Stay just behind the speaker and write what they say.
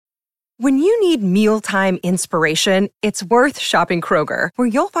When you need mealtime inspiration, it's worth shopping Kroger, where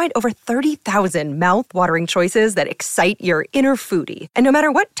you'll find over 30,000 mouth-watering choices that excite your inner foodie. And no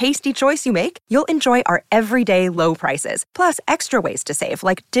matter what tasty choice you make, you'll enjoy our everyday low prices, plus extra ways to save,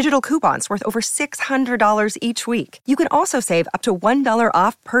 like digital coupons worth over $600 each week. You can also save up to $1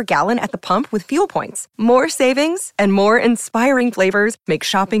 off per gallon at the pump with fuel points. More savings and more inspiring flavors make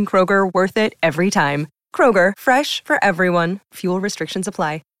shopping Kroger worth it every time. Kroger, fresh for everyone. Fuel restrictions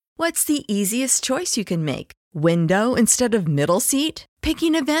apply. What's the easiest choice you can make? Window instead of middle seat?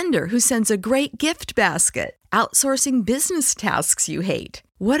 Picking a vendor who sends a great gift basket? Outsourcing business tasks you hate?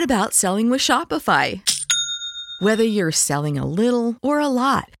 What about selling with Shopify? Whether you're selling a little or a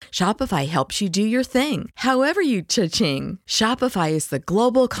lot, Shopify helps you do your thing, however you cha-ching. Shopify is the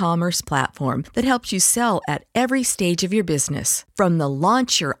global commerce platform that helps you sell at every stage of your business. From the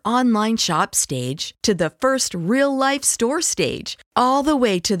launch your online shop stage to the first real-life store stage, all the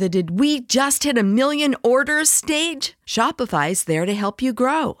way to the did we just hit 1 million orders stage. Shopify's there to help you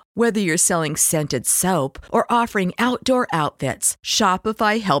grow. Whether you're selling scented soap or offering outdoor outfits,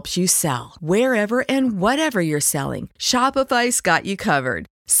 Shopify helps you sell. Wherever and whatever you're selling, Shopify's got you covered.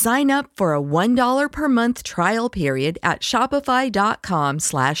 Sign up for a $1 per month trial period at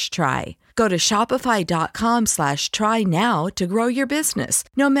shopify.com/try. Go to shopify.com/try now to grow your business,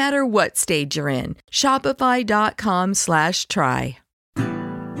 no matter what stage you're in. Shopify.com/try.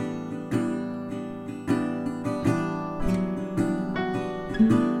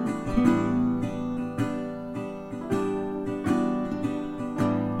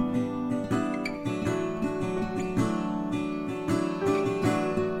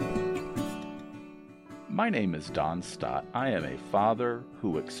 My name is Don Stott. I am a father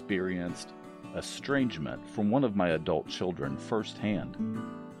who experienced estrangement from one of my adult children firsthand.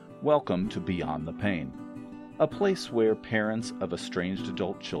 Welcome to Beyond the Pain, a place where parents of estranged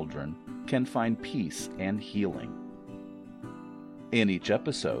adult children can find peace and healing. In each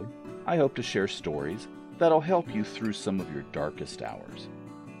episode, I hope to share stories that'll help you through some of your darkest hours,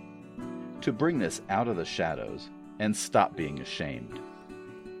 to bring this out of the shadows and stop being ashamed,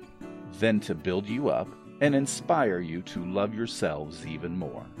 then to build you up and inspire you to love yourselves even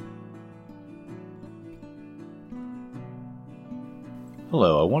more.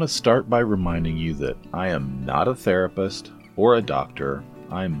 Hello, I want to start by reminding you that I am not a therapist or a doctor.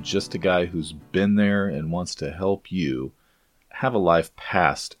 I am just a guy who's been there and wants to help you have a life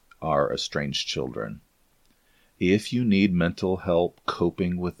past our estranged children. If you need mental help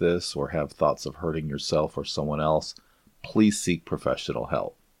coping with this or have thoughts of hurting yourself or someone else, please seek professional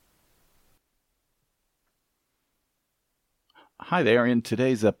help. Hi there. In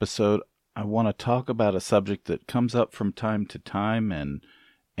today's episode, I want to talk about a subject that comes up from time to time,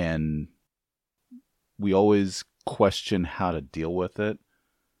 and we always question how to deal with it.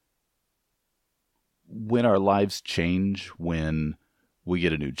 When our lives change, when we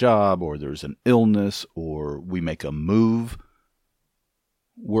get a new job, or there's an illness, or we make a move,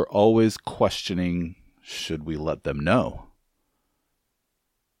 we're always questioning, should we let them know?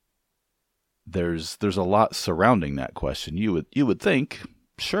 There's a lot surrounding that question. You would think,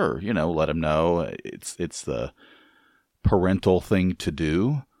 sure, let them know. It's the parental thing to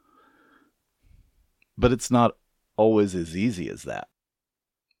do. But it's not always as easy as that.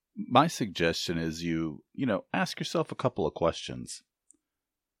 My suggestion is you ask yourself a couple of questions.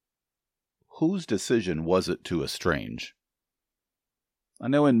 Whose decision was it to estrange? I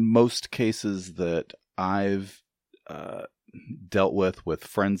know in most cases that I've dealt with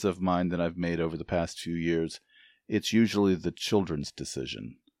friends of mine that I've made over the past few years, it's usually the children's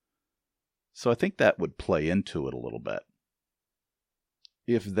decision. So I think that would play into it a little bit.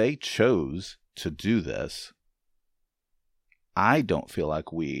 If they chose to do this, I don't feel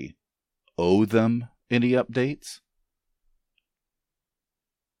like we owe them any updates.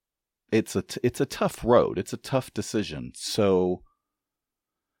 It's a tough road. It's a tough decision. So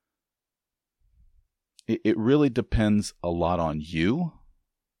it really depends a lot on you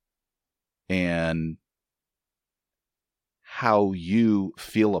and how you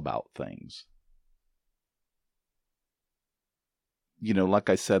feel about things. Like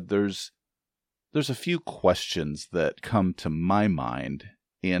I said, there's a few questions that come to my mind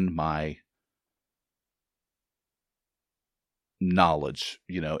in my knowledge,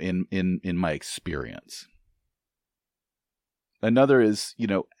 in my experience. Another is,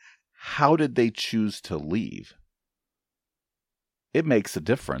 how did they choose to leave? It makes a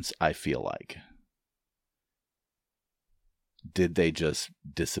difference, I feel like. Did they just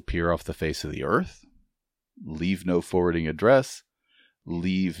disappear off the face of the earth? Leave no forwarding address?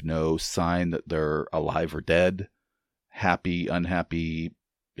 Leave no sign that they're alive or dead? Happy, unhappy,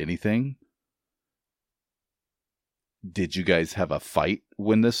 anything? Did you guys have a fight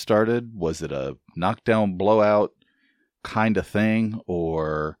when this started? Was it a knockdown, blowout kind of thing?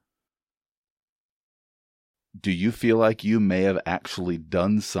 Or do you feel like you may have actually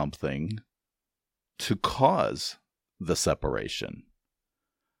done something to cause the separation?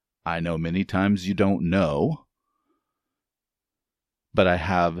 I know many times you don't know, but I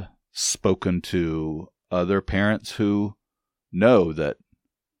have spoken to other parents who know that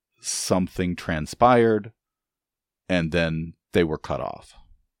something transpired and then they were cut off.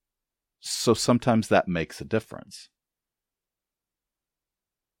 So sometimes that makes a difference.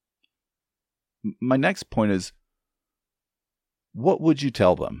 My next point is, what would you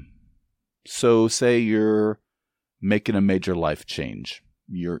tell them? So say you're making a major life change.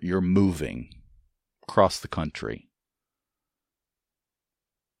 You're moving across the country.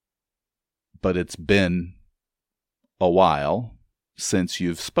 But it's been a while since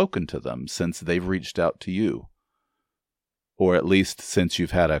you've spoken to them, since they've reached out to you, or at least since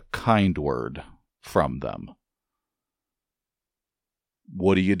you've had a kind word from them.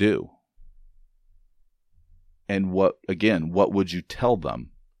 What do you do? And what would you tell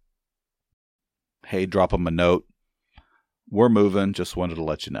them? Hey, drop them a note. We're moving, just wanted to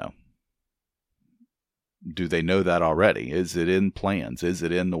let you know. Do they know that already? Is it in plans? Is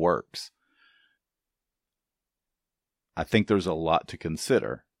it in the works? I think there's a lot to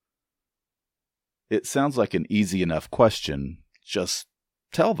consider. It sounds like an easy enough question. Just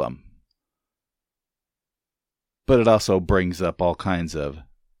tell them. But it also brings up all kinds of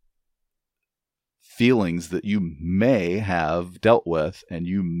feelings that you may have dealt with, and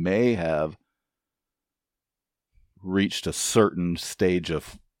you may have reached a certain stage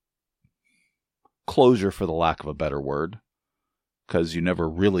of closure, for the lack of a better word, because you never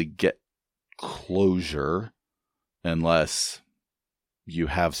really get closure unless you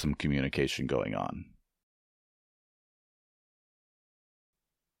have some communication going on.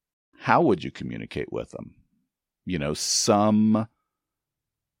 How would you communicate with them? You know, some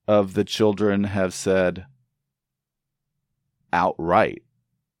of the children have said outright,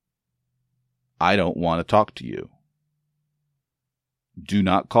 I don't want to talk to you. Do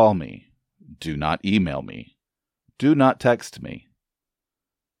not call me. Do not email me. Do not text me.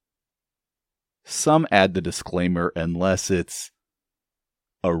 Some add the disclaimer unless it's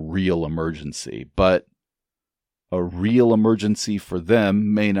a real emergency, but a real emergency for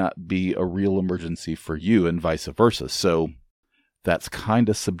them may not be a real emergency for you, and vice versa. So that's kind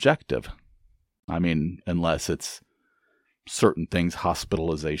of subjective. I mean, unless it's certain things,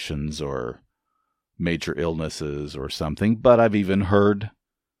 hospitalizations or major illnesses or something. But I've even heard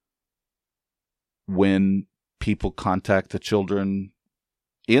when people contact the children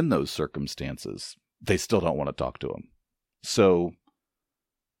in those circumstances, they still don't want to talk to them. So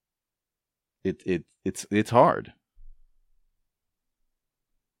it's hard.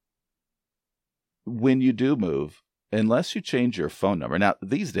 When you do move, unless you change your phone number. Now,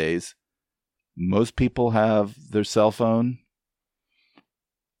 these days, most people have their cell phone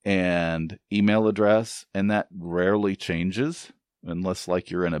and email address, and that rarely changes unless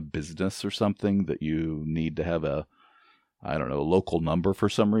like you're in a business or something that you need to have a local number for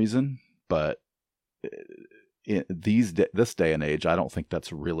some reason. But this day and age, I don't think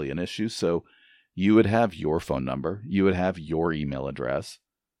that's really an issue. So you would have your phone number, you would have your email address.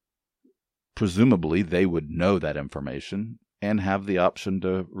 Presumably, they would know that information and have the option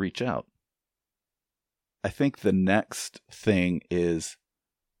to reach out. I think the next thing is,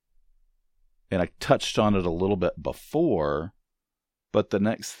 and I touched on it a little bit before, but the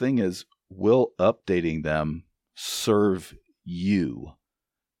next thing is, will updating them serve you?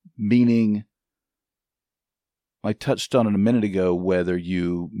 Meaning, I touched on it a minute ago, whether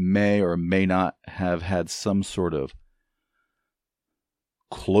you may or may not have had some sort of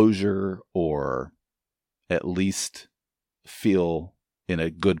closure, or at least feel in a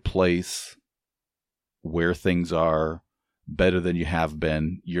good place where things are better than you have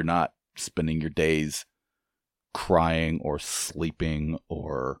been. You're not spending your days crying or sleeping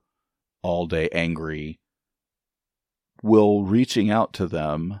or all day angry. Will reaching out to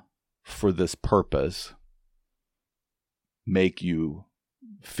them for this purpose make you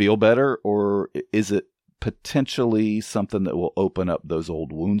feel better, or is it potentially something that will open up those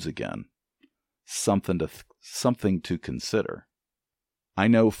old wounds again? Something to consider. I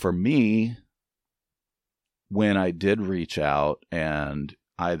know for me, when I did reach out and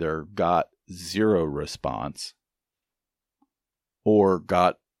either got zero response or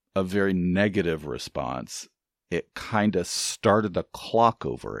got a very negative response, it kind of started a clock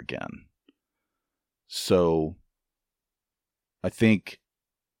over again. So I think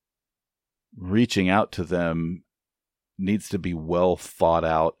reaching out to them needs to be well thought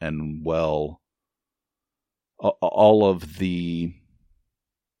out and all of the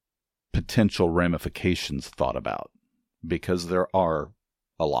potential ramifications thought about, because there are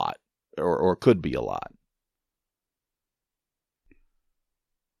a lot, or could be a lot.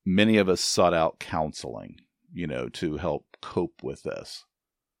 Many of us sought out counseling, to help cope with this.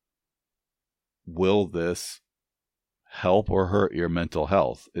 Will this help or hurt your mental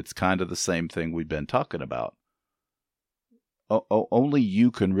health? It's kind of the same thing we've been talking about. Only you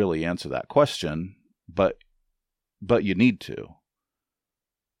can really answer that question, but you need to,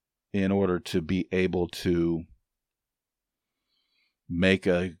 in order to be able to make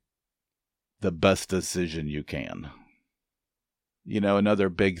the best decision you can. Another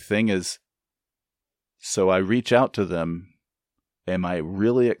big thing is, so I reach out to them. Am I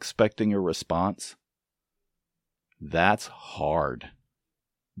really expecting a response? That's hard.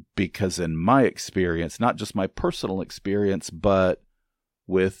 Because in my experience, not just my personal experience, but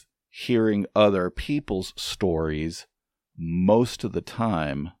with hearing other people's stories, most of the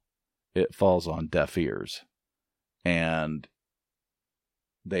time it falls on deaf ears. And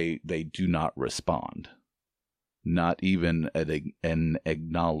they do not respond. Not even an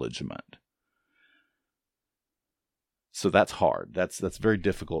acknowledgement. So that's hard. That's very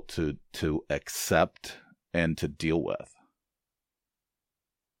difficult to accept and to deal with.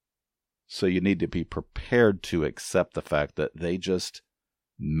 So you need to be prepared to accept the fact that they just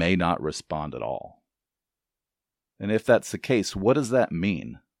may not respond at all. And if that's the case, what does that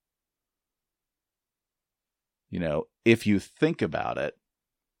mean? If you think about it,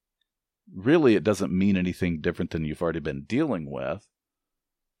 really it doesn't mean anything different than you've already been dealing with.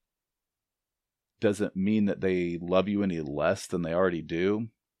 Does it mean that they love you any less than they already do?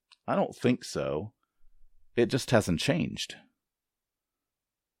 I don't think so. It just hasn't changed.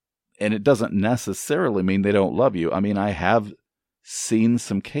 And it doesn't necessarily mean they don't love you. I mean, I have seen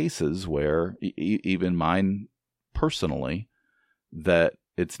some cases where, even mine personally, that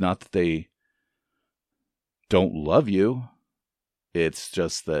it's not that they don't love you. It's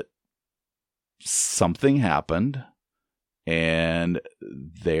just that something happened and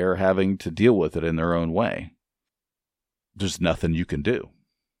they're having to deal with it in their own way. There's nothing you can do.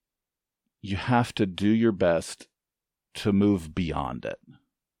 You have to do your best to move beyond it.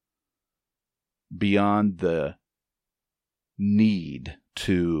 Beyond the need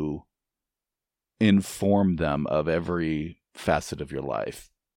to inform them of every facet of your life.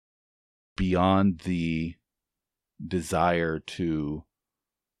 Beyond the desire to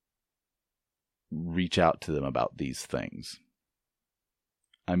reach out to them about these things.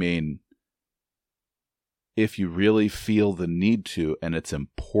 I mean, if you really feel the need to, and it's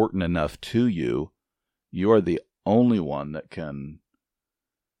important enough to you, you are the only one that can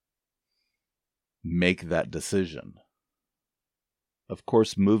make that decision. Of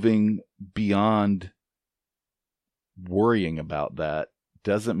course, moving beyond worrying about that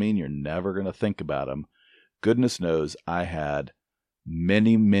doesn't mean you're never going to think about them. Goodness knows I had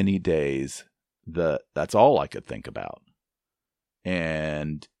many, many days that's all I could think about.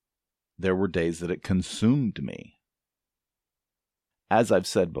 And there were days that it consumed me. As I've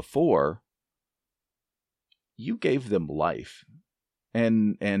said before, you gave them life.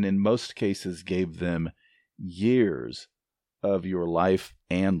 And in most cases gave them years of your life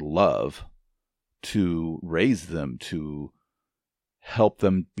and love to raise them, to help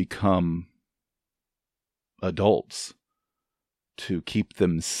them become adults, to keep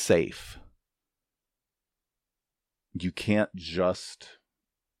them safe. You can't just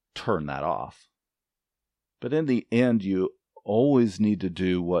turn that off. But in the end, you always need to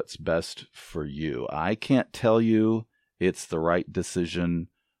do what's best for you. I can't tell you it's the right decision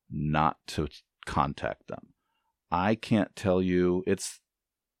not to contact them. I can't tell you it's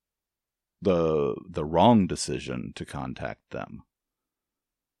the wrong decision to contact them.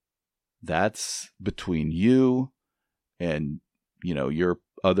 That's between you and, your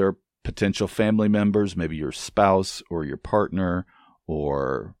other potential family members, maybe your spouse or your partner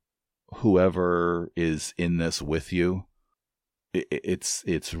or whoever is in this with you.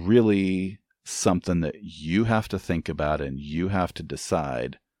 It's really something that you have to think about, and you have to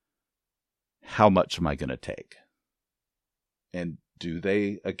decide, how much am I going to take? And do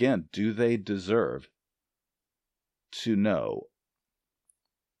they deserve to know?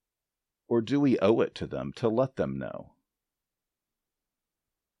 Or do we owe it to them to let them know?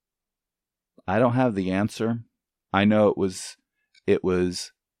 I don't have the answer. I know it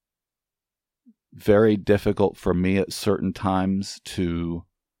was very difficult for me at certain times to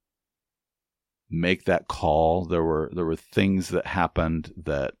make that call. There were things that happened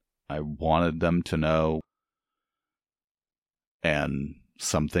that I wanted them to know. And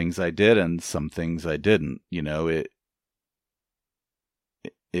some things I did and some things I didn't. You know, it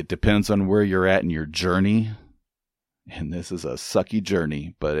depends on where you're at in your journey. And this is a sucky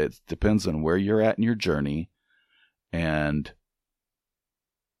journey, but it depends on where you're at in your journey and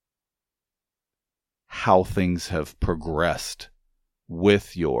how things have progressed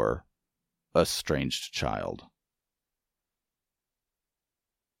with your estranged child.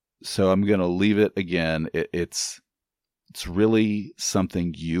 So I'm going to leave it again. It's really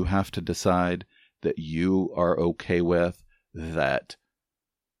something you have to decide, that you are okay with, that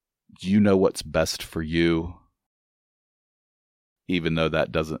you know what's best for you, even though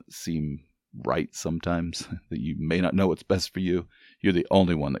that doesn't seem right sometimes, that you may not know what's best for you. You're the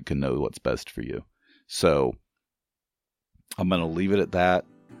only one that can know what's best for you. So I'm going to leave it at that.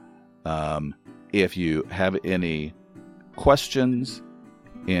 If you have any questions,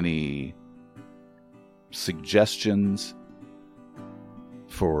 any suggestions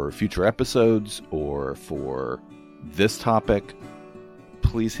for future episodes or for this topic,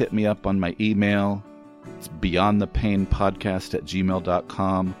 please hit me up on my email. It's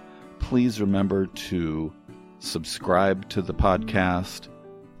beyondthepainpodcast@gmail.com. Please remember to subscribe to the podcast,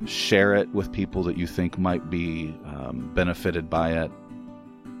 share it with people that you think might be benefited by it,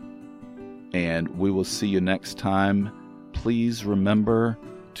 and we will see you next time. Please remember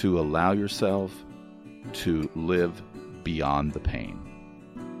to allow yourself to live beyond the pain.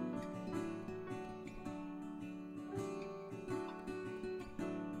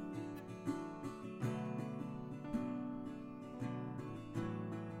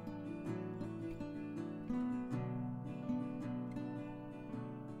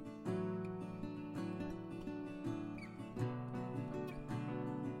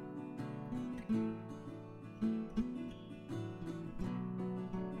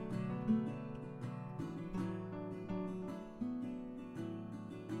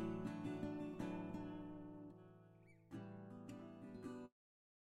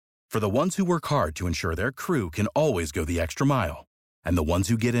 For the ones who work hard to ensure their crew can always go the extra mile, and the ones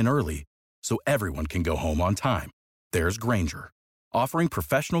who get in early so everyone can go home on time, there's Grainger, offering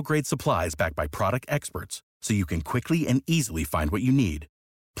professional-grade supplies backed by product experts so you can quickly and easily find what you need.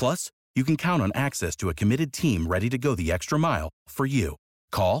 Plus, you can count on access to a committed team ready to go the extra mile for you.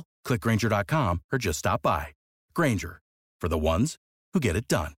 Call, click Grainger.com, or just stop by. Grainger, for the ones who get it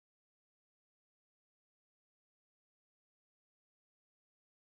done.